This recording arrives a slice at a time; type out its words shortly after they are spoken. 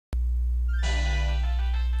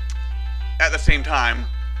at the same time.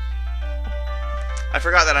 I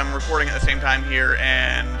forgot that I'm recording at the same time here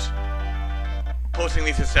and posting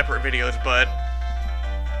these as separate videos, but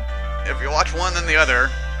if you watch one then the other,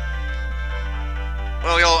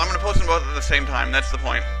 well, y'all, I'm going to post them both at the same time. That's the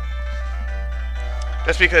point.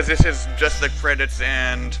 Just because this is just the credits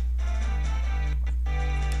and...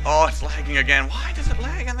 Oh, it's lagging again. Why does it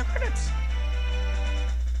lag on the credits?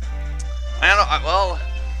 I don't know, well...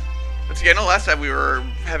 Let's see, I know last time we were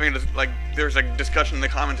having, like, there was a discussion in the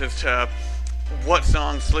comments as to what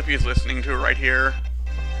song Slippy is listening to right here.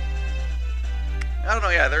 I don't know,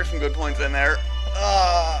 yeah, there's some good points in there.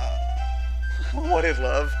 What is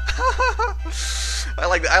love? I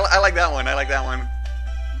like that one, I like that one.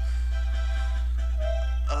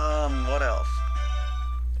 What else?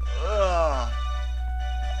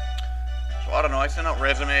 So, I don't know, I sent out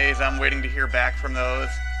resumes, I'm waiting to hear back from those.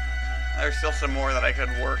 There's still some more that I could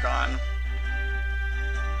work on.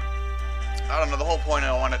 I don't know, the whole thing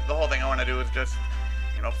I want to do is just,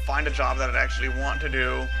 you know, find a job that I actually want to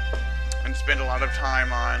do and spend a lot of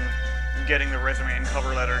time on getting the resume and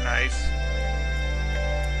cover letter nice.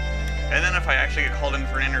 And then if I actually get called in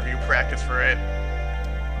for an interview, practice for it.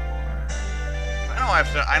 I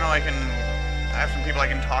have some people I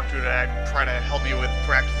can talk to try to help me with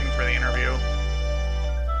practicing for the interview.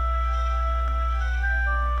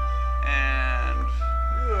 And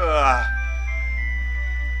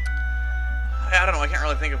I don't know, I can't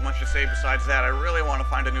really think of much to say besides that. I really want to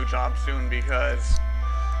find a new job soon because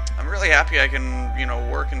I'm really happy I can, you know,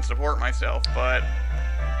 work and support myself, but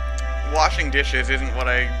washing dishes isn't what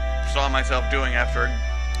I saw myself doing after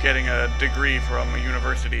getting a degree from a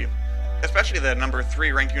university, especially the number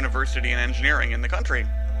 3 ranked university in engineering in the country.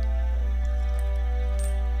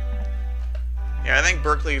 Yeah, I think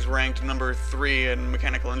Berkeley's ranked number 3 in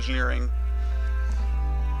mechanical engineering.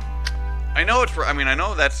 I know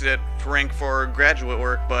that's it rank for graduate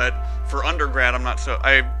work, but for undergrad I'm not so...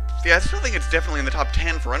 I still think it's definitely in the top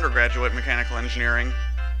 10 for undergraduate mechanical engineering.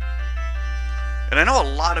 And I know a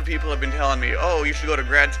lot of people have been telling me, oh, you should go to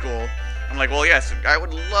grad school. I'm like, well, yes, I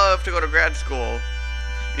would love to go to grad school.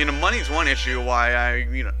 You know, money's one issue why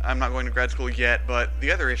I'm not going to grad school yet, but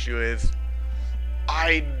the other issue is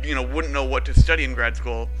I, wouldn't know what to study in grad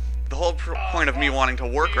school. The whole point of me wanting to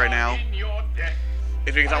work right now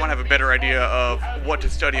is because I want to have a better idea of what to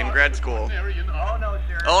study in grad school.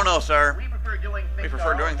 Oh no, sir. We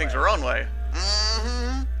prefer doing things our own way.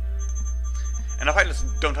 Mm-hmm. And if I just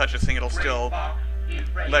don't touch this thing, it'll still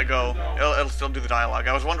let go. It'll still do the dialogue.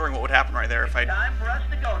 I was wondering what would happen right there if I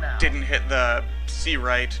didn't hit the C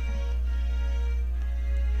right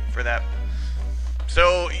for that.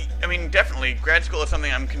 So, I mean, definitely, grad school is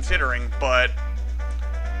something I'm considering, but,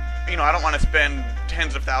 I don't want to spend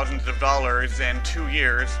tens of thousands of dollars in 2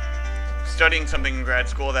 years studying something in grad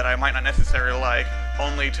school that I might not necessarily like,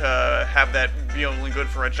 only to have that be only good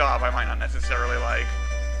for a job I might not necessarily like.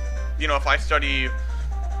 If I study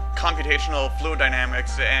computational fluid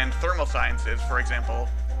dynamics and thermal sciences, for example,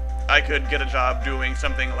 I could get a job doing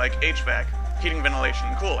something like HVAC, heating, ventilation,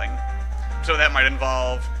 and cooling. So that might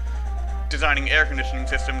involve designing air conditioning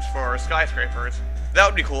systems for skyscrapers. That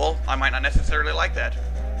would be cool. I might not necessarily like that.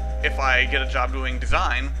 If I get a job doing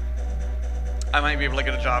design, I might be able to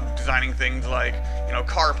get a job designing things like,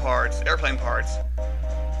 car parts, airplane parts.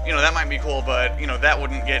 That might be cool, but, that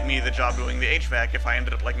wouldn't get me the job doing the HVAC if I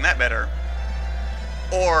ended up liking that better.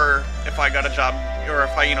 Or if I got a job, or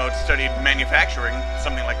if I, studied manufacturing,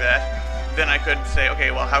 something like that, then I could say,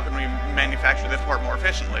 okay, well, how can we manufacture this part more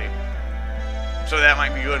efficiently? So that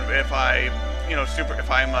might be good if I,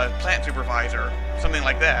 if I'm a plant supervisor, something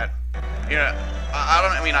like that.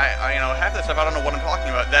 Half this stuff I don't know what I'm talking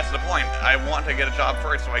about. That's the point. I want to get a job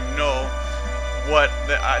first, so I know what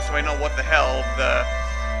the hell the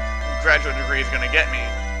graduate degree is going to get me.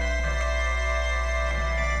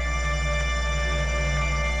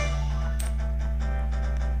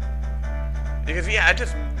 Because I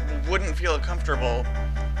just wouldn't feel comfortable,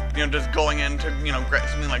 just going into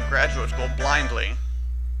something like graduate school blindly.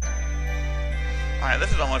 All right,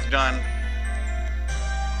 this is almost done.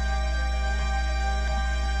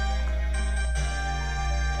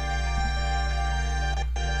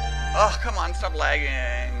 Oh, come on, stop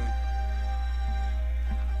lagging.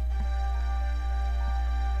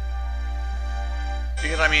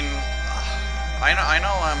 Because, I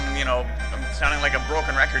know I'm sounding like a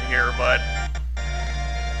broken record here, but,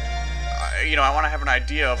 I want to have an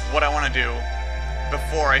idea of what I want to do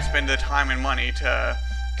before I spend the time and money to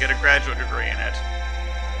get a graduate degree in it.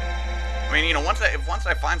 Once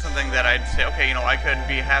I find something that I'd say, okay, I could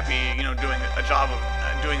be happy, doing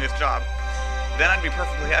this job, then I'd be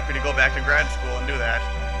perfectly happy to go back to grad school and do that.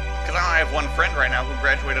 Because I have one friend right now who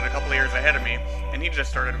graduated a couple of years ahead of me, and he just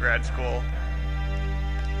started grad school.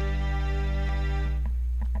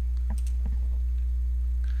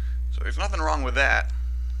 So there's nothing wrong with that.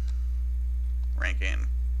 Rank in.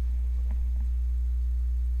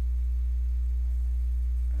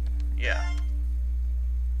 Yeah.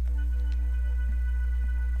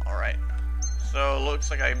 Alright. So, looks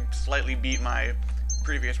like I slightly beat my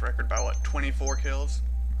previous record by, what, 24 kills?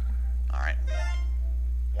 Alright.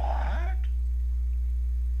 What?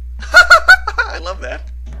 I love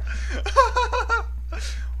that.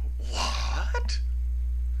 What?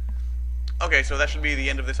 Okay, so that should be the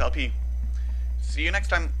end of this LP. See you next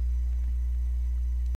time.